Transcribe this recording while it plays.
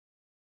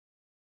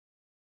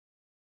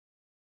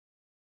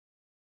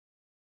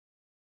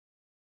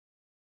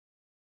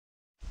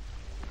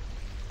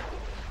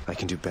I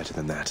can do better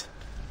than that.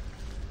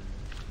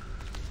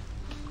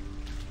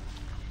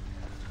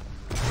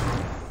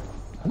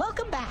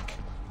 Welcome back.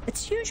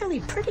 It's usually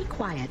pretty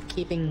quiet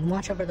keeping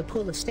watch over the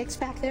pool of sticks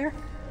back there,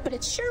 but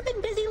it's sure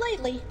been busy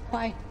lately.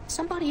 Why,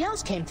 somebody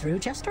else came through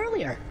just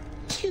earlier.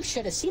 You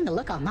should have seen the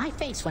look on my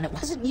face when it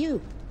wasn't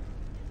you.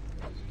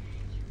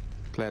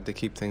 Glad to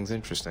keep things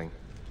interesting.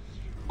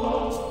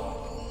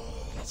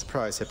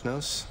 Surprise,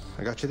 Hypnos.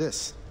 I got you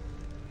this.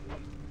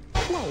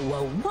 Whoa,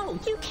 whoa, whoa,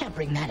 you can't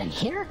bring that in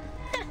here.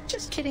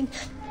 Just kidding.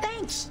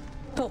 Thanks.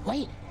 But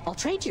wait, I'll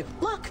trade you.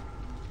 Look.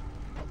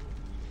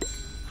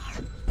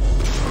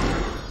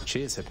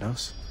 Cheers,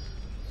 Hypnos.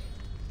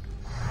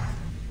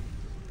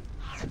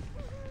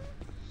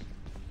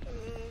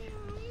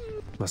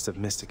 Must have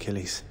missed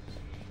Achilles.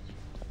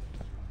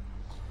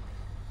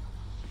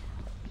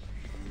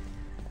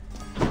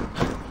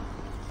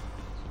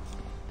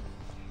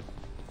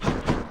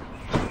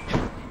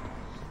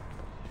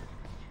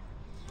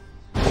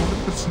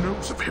 Olympus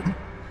knows of him,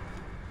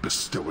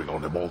 bestowing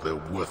on him all their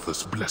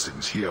worthless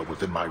blessings here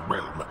within my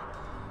realm.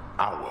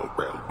 Our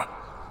realm.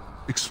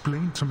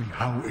 Explain to me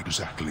how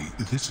exactly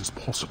this is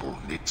possible,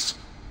 Nitz.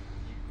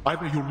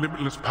 Either your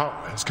limitless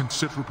power has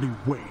considerably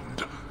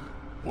waned,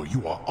 or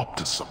you are up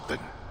to something.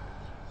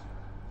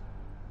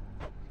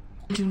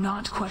 Do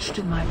not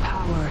question my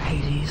power,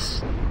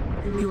 Hades.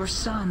 Your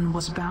son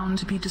was bound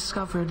to be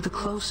discovered the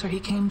closer he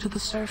came to the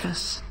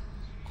surface.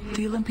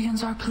 The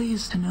Olympians are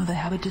pleased to know they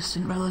have a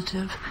distant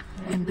relative,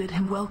 and bid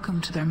him welcome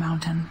to their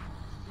mountain.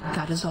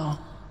 That is all.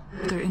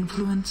 Their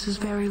influence is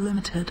very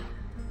limited.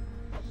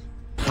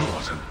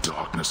 Blood and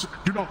darkness.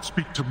 Do not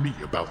speak to me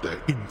about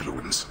their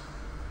influence.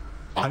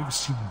 I've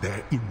seen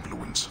their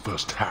influence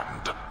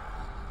firsthand.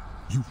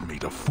 You've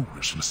made a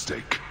foolish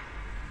mistake.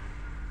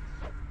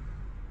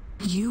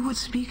 You would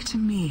speak to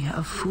me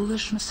of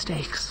foolish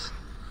mistakes.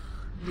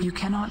 You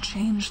cannot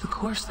change the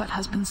course that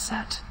has been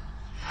set.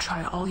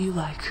 Try all you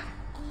like.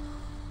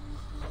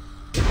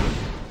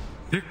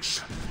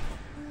 Nix.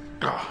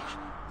 Ah.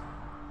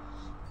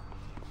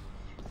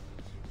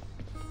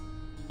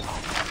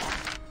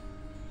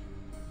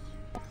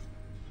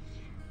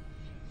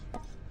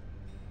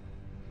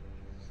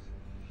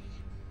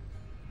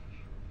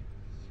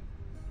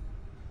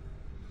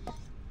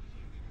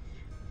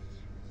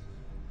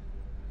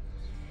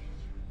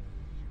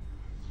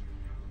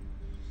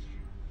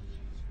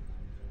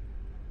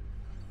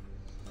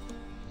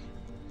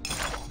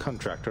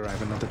 Contractor, I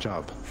have another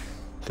job.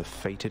 The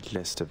fated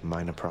list of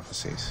minor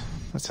prophecies.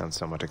 That sounds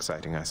somewhat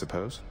exciting, I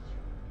suppose.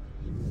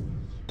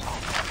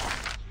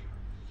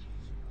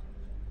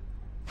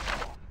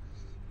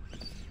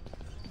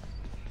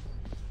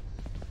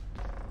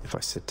 If I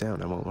sit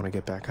down, I won't want to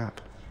get back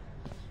up.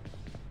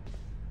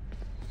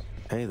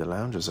 Hey, the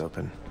lounge is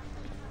open.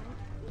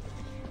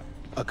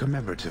 A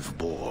commemorative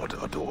board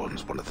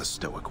adorns one of the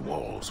stoic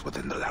walls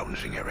within the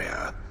lounging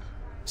area,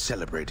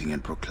 celebrating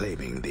and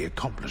proclaiming the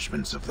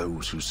accomplishments of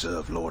those who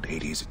serve Lord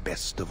Hades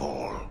best of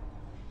all.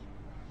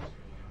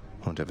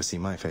 Won't ever see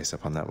my face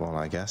up on that wall,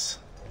 I guess.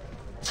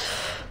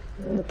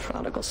 The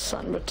prodigal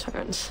son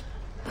returns.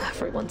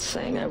 Everyone's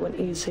saying I went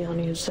easy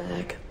on you,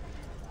 Zag.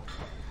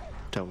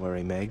 Don't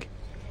worry, Meg.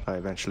 I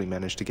eventually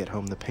managed to get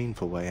home the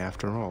painful way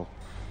after all.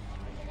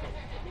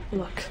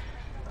 Look,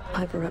 I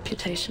have a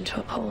reputation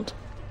to uphold.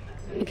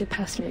 You get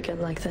past me again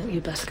like that,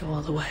 you best go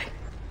all the way.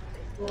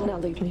 Now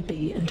leave me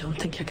be and don't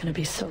think you're gonna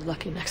be so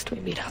lucky next we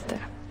meet out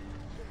there.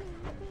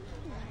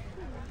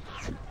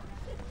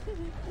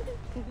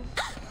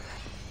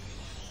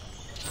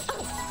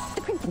 Oh,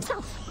 the prince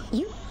himself.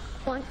 You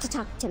want to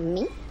talk to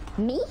me?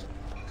 Me?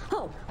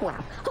 Oh,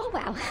 wow. Oh,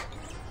 wow.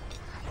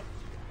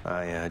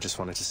 I just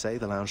wanted to say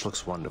the lounge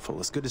looks wonderful,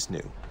 as good as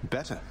new.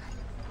 Better.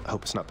 I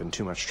hope it's not been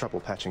too much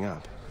trouble patching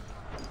up.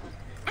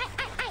 I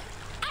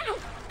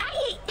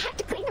have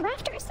to clean the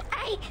rafters.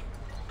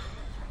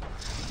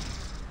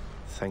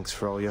 Thanks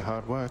for all your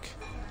hard work.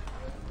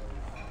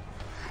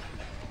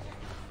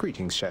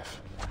 Greetings,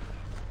 Chef.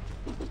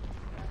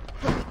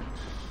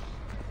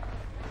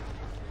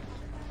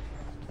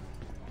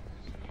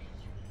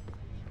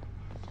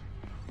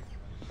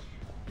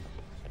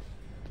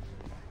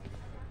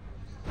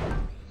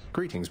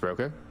 Greetings,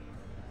 broker.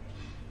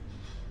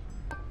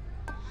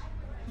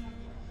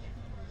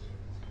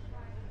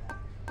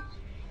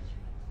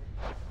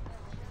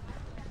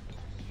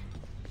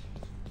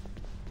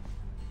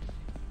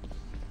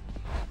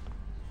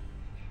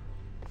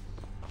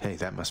 Hey,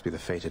 that must be the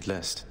fated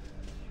list.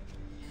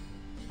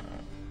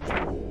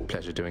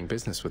 Pleasure doing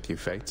business with you,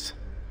 Fates.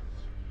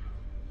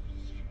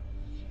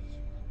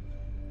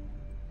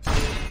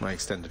 My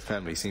extended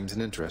family seems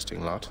an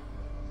interesting lot.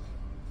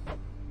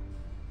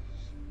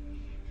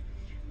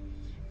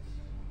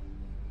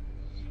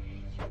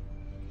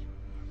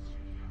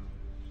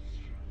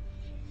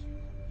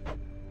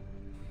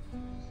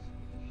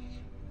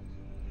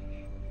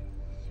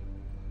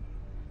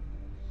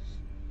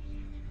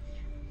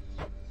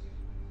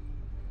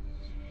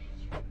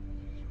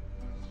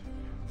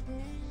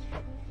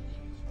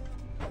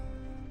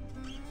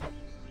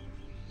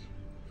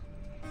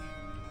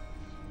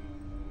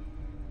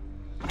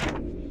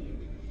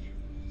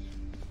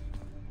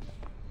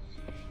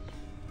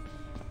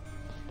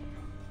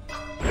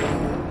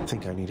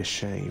 think I need a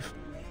shave.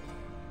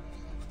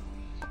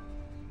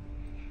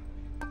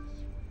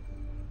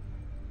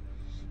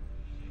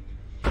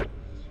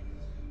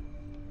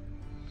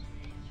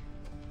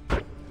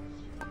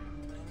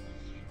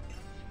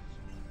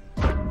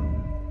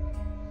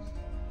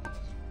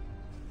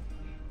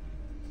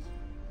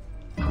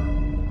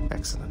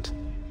 Excellent.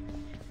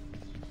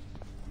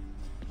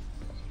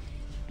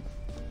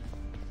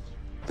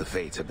 The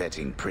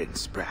fate-abetting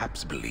prince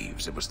perhaps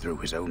believes it was through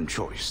his own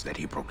choice that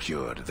he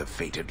procured the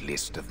fated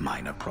list of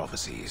minor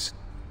prophecies,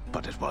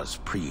 but it was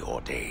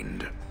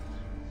preordained.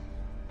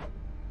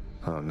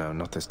 Oh no,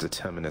 not this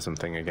determinism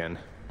thing again.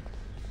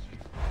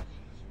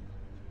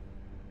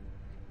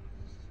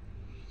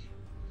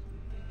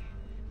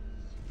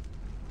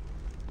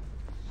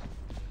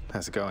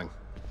 How's it going?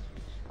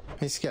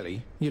 Hey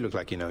Skelly, you look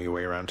like you know your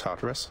way around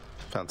Tartarus.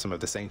 Found some of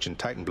this ancient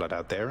Titan blood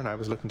out there, and I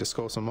was looking to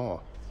score some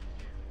more.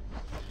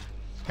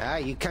 Ah,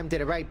 you come to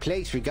the right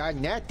place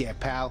regarding that there,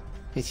 pal.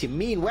 It's some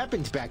mean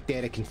weapons back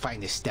there that can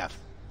find this stuff.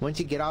 Once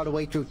you get all the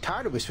way through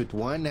Tartarus with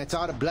one, that's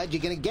all the blood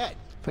you're gonna get.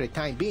 For the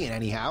time being,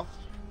 anyhow.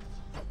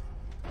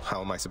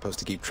 How am I supposed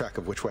to keep track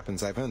of which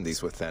weapons I've earned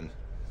these with, then?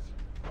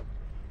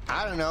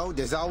 I don't know,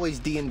 there's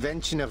always the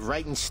invention of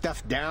writing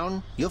stuff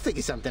down. You'll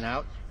figure something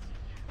out.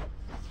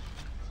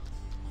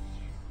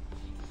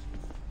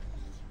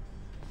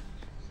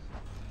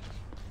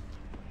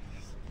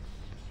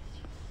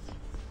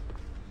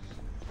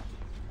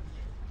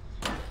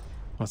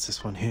 What's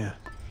this one here?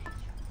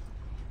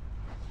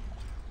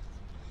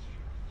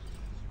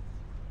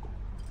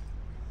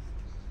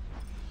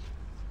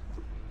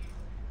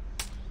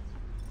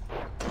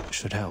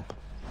 Should help.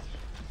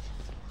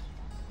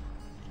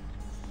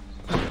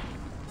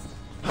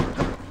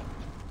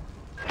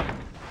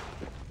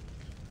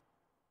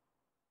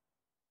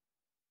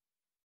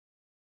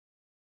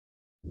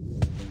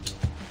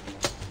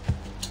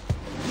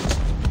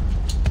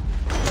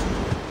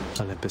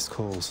 Olympus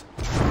calls.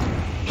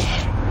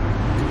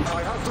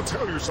 I have to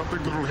tell you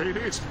something, little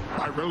Hades.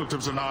 My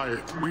relatives and I,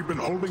 we've been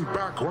holding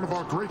back one of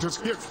our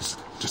greatest gifts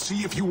to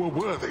see if you were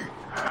worthy.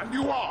 And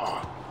you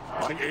are.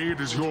 My aid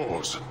is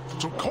yours.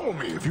 So call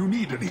me if you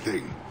need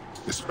anything,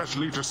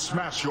 especially to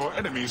smash your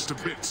enemies to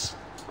bits.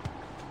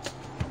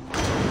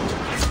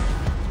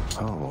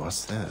 Oh,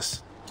 what's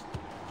this?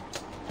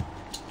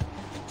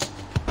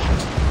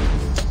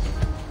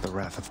 The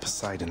wrath of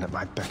Poseidon at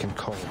my beck and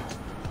call.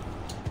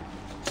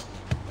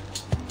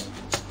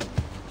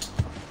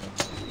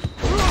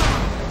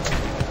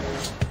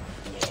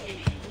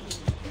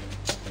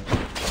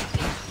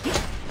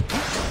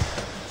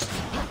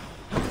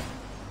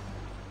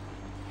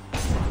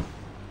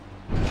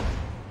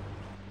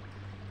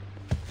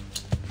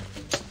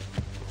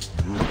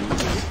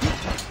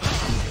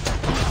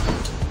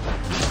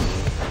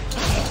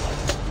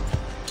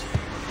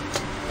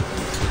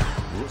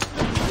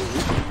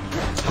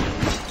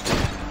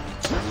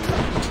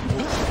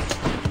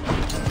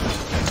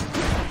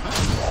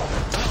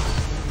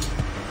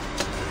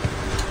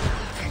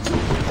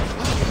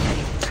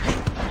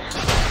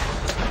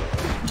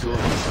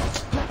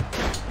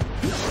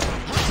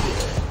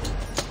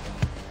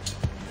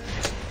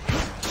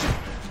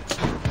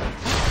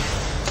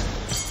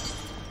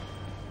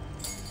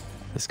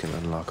 This can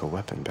unlock a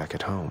weapon back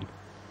at home.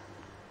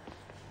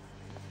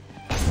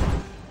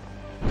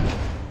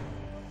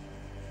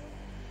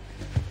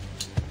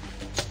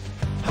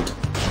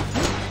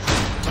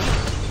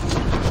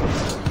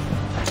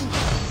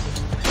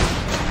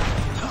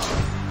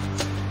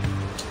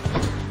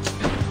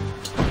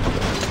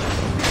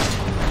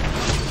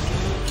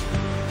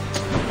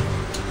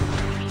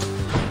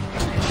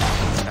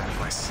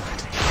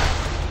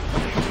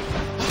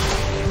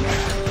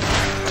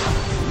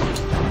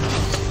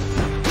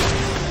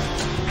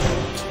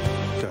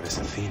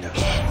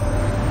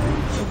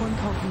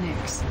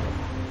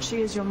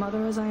 She is your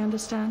mother, as I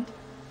understand?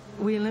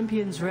 We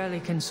Olympians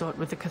rarely consort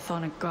with the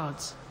chthonic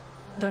gods,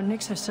 though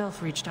Nyx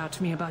herself reached out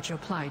to me about your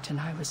plight,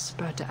 and I was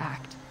spurred to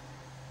act.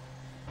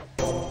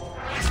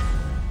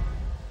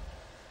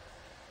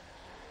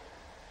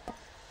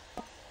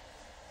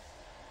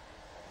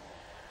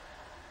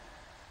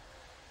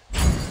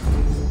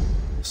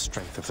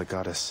 Strength of the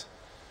goddess.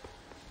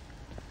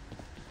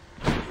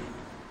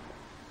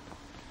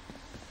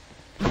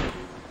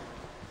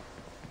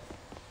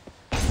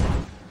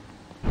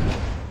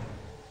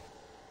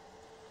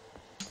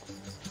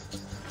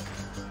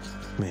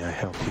 May I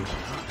help you?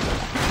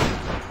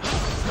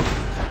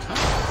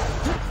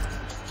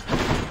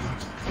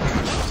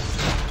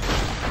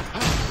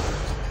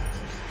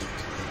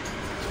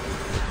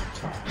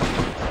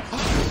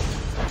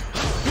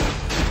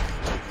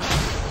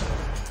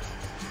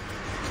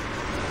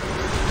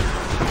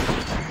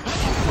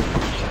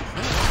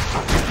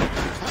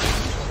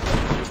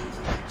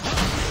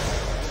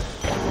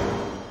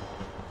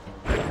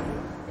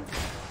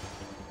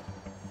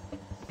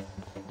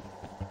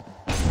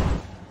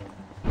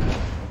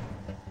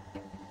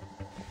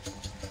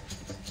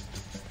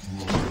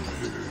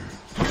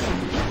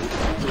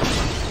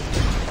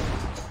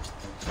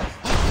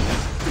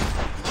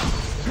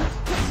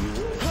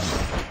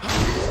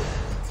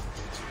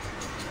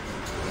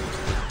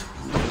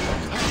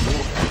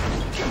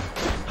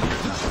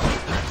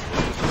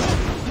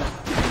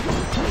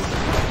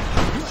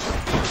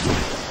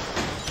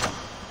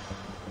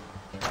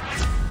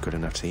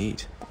 to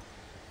eat.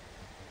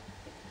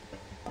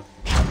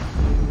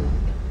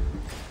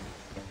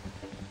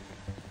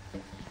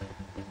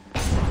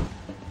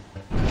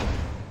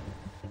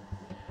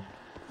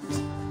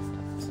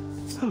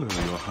 Hello,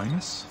 Your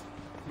Highness.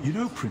 You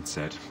know, Prince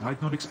Ed,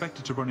 I'd not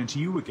expected to run into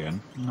you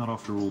again, not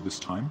after all this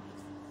time.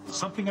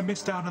 Something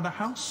amiss down in the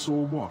house,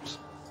 or what?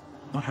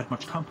 Not had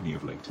much company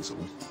of late, is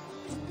all.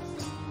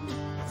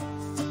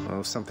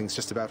 Well, something's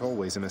just about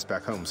always amiss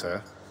back home,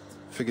 sir.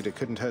 Figured it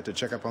couldn't hurt to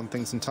check up on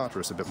things in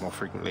Tartarus a bit more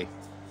frequently.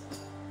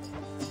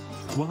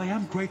 Well, I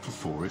am grateful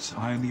for it.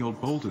 I and the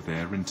old boulder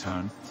there, in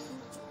turn.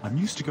 I'm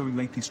used to going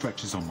lengthy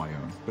stretches on my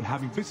own, but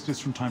having visitors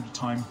from time to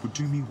time would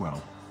do me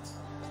well.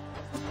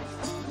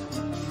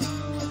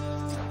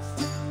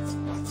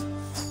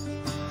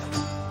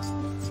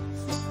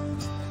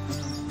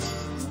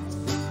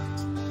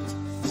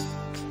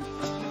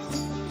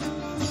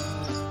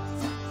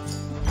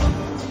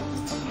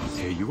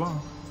 Here you are.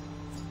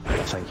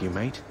 Thank you,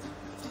 mate.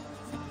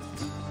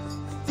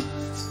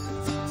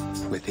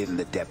 Within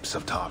the depths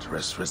of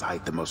Tartarus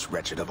reside the most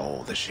wretched of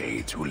all the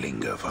shades who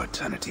linger for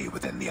eternity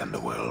within the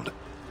underworld,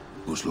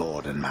 whose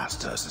lord and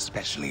master is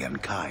especially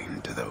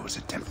unkind to those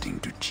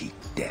attempting to cheat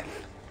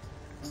death.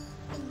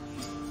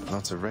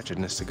 Lots of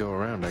wretchedness to go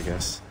around, I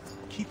guess.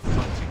 Keep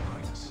fighting,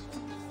 Highness.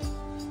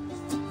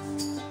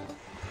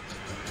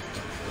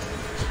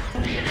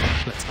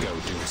 Let's go,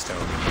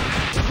 Doomstone.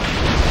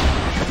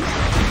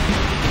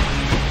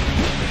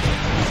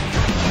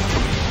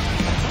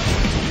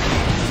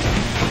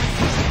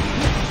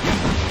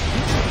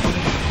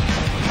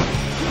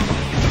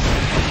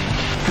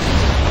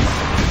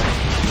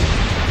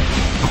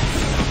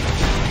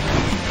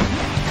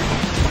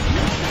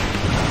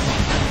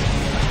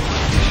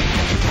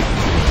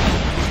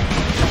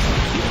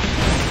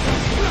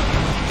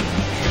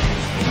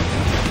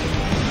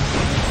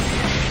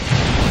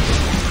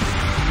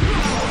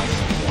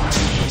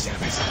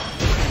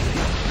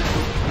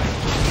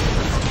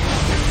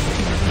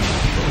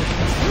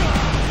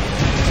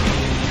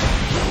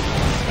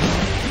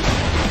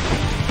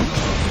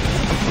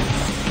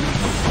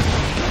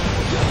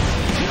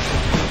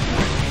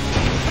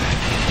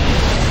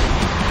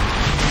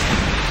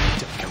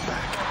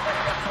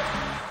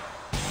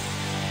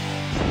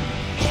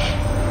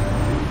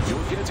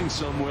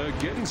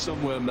 Getting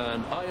somewhere,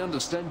 man. I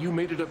understand you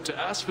made it up to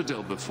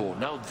Asphodel before.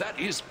 Now that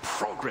is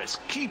progress.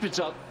 Keep it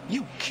up.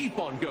 You keep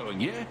on going,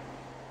 yeah?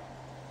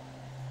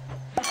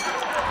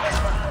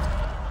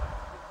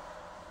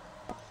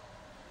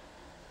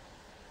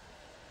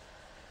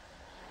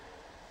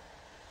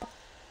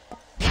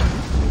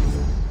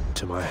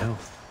 To my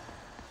health.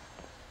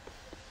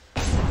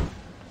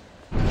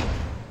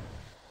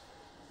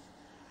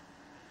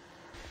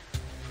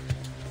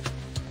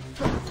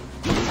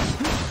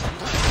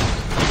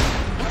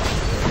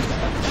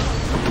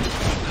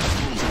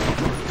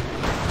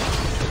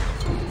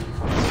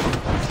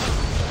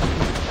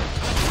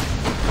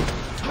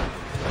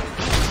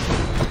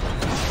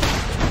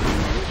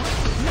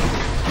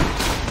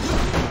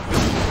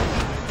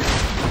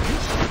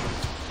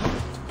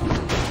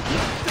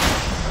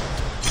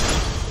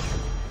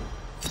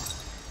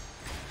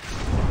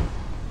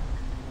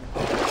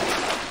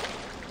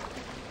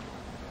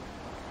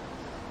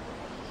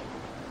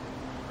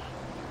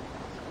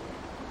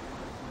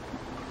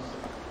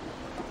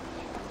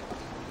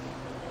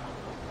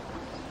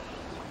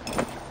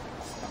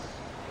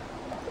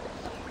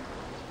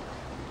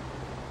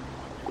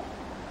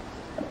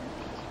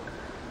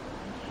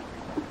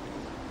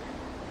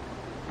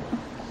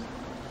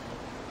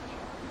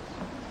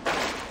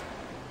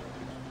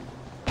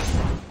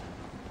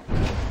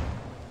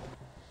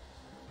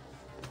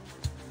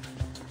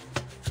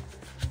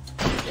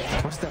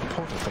 What's that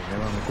portal thing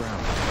there on the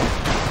ground?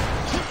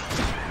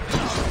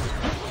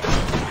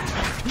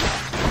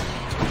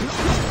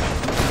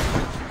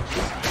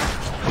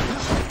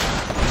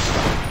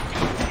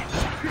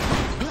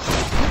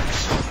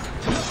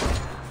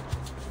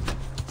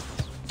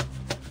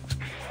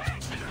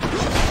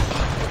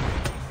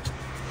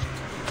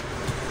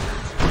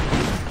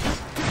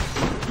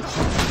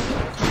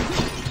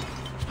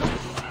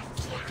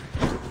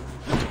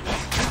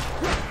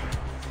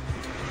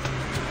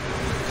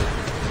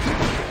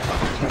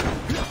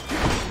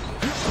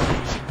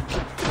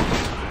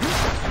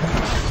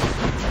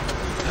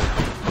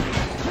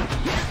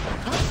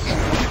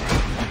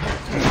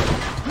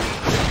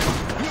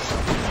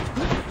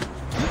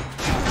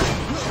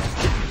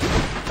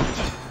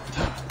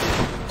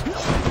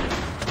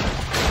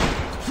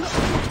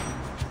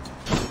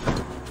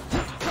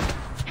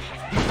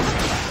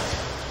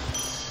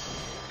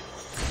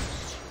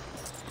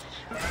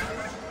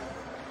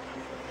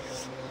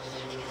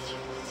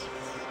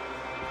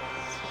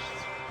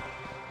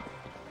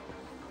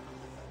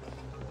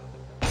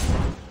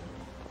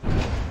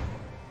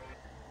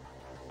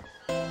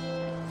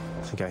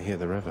 I think I hear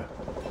the river.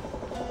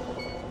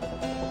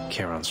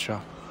 Charon's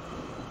shop.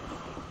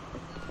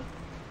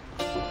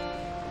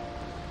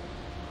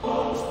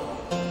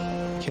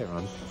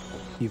 Charon,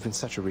 you've been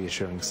such a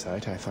reassuring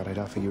sight, I thought I'd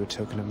offer you a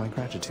token of my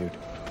gratitude.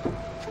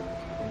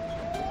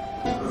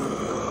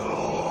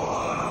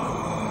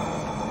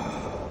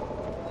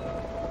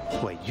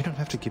 Wait, you don't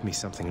have to give me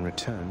something in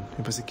return.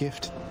 It was a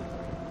gift.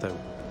 Though,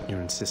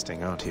 you're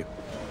insisting, aren't you?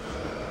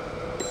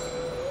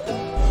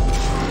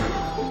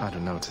 I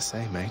don't know what to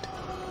say, mate.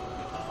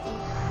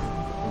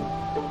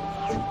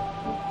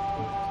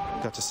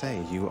 Got to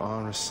say, you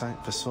are a sight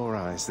for sore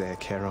eyes there,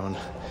 Charon.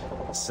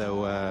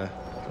 So,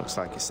 looks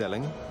like you're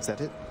selling. Is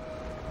that it?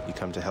 You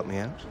come to help me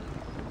out?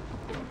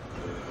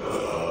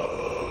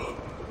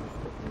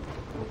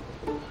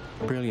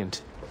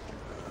 Brilliant.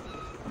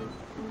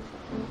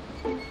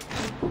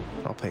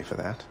 I'll pay for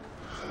that.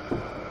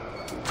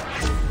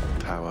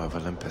 Power of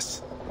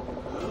Olympus.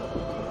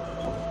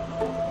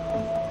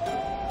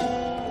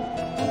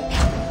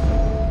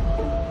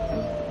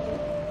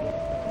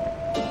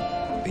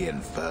 The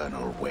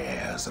infernal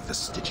wares of the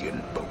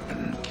Stygian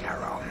boatman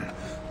Charon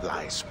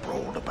lie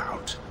sprawled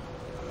about.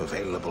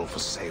 Available for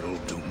sale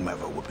to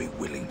whomever would be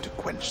willing to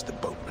quench the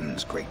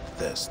boatman's great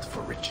thirst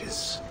for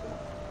riches.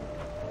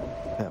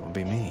 That would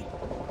be me.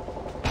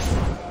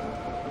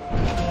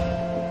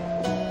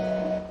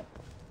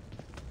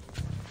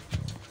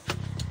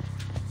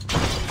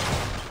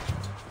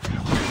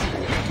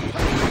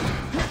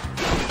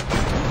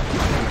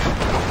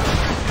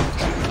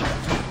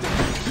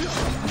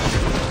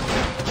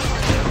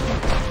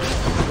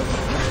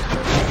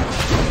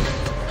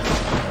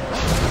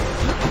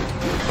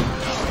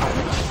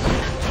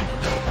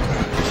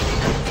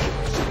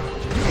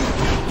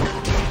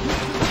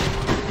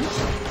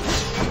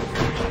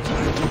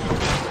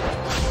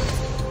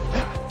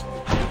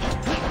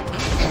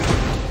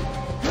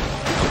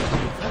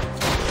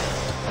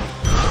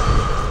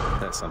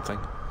 Something.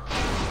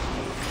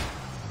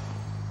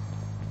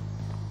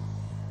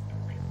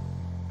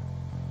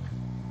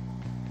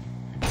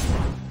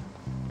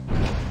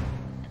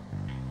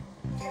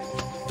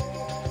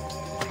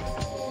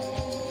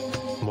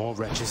 More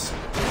wretches.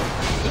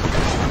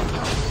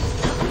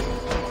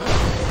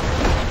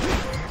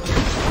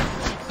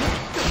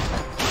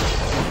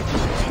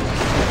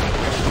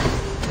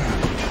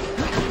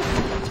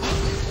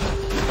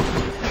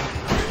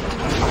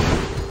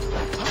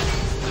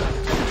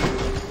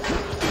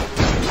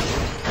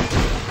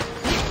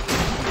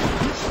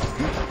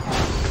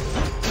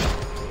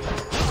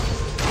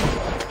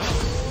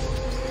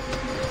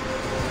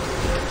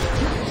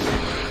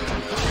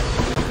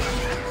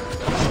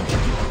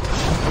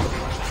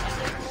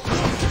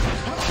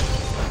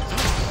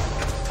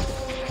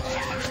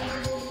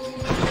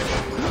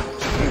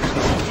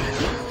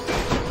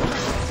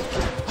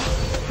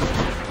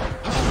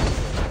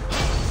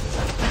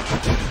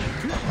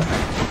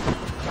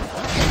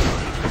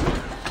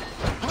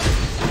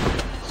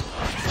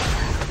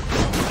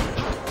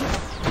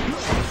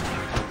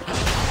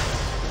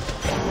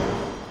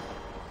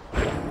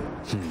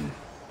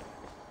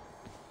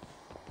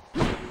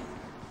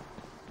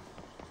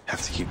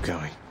 Have to keep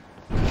going.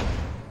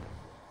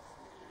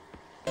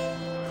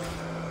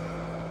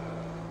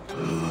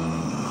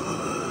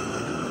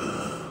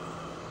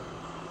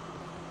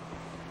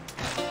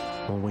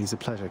 Always a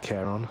pleasure,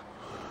 Charon.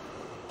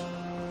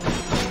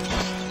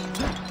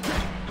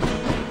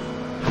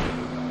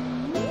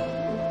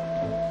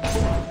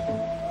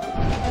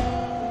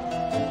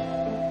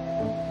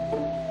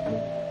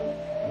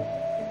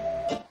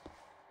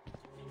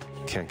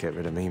 Can't get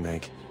rid of me,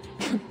 Meg.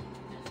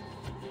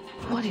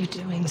 What are you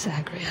doing,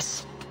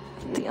 Zagreus?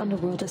 The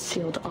underworld is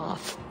sealed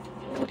off.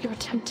 What you're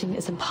attempting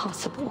is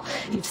impossible.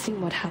 You've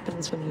seen what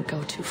happens when you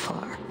go too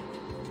far.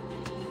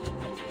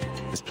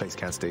 This place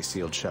can't stay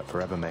sealed shut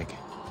forever, Meg.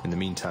 In the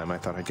meantime, I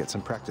thought I'd get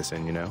some practice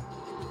in, you know?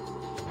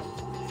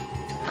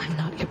 I'm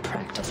not your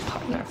practice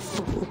partner,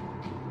 fool.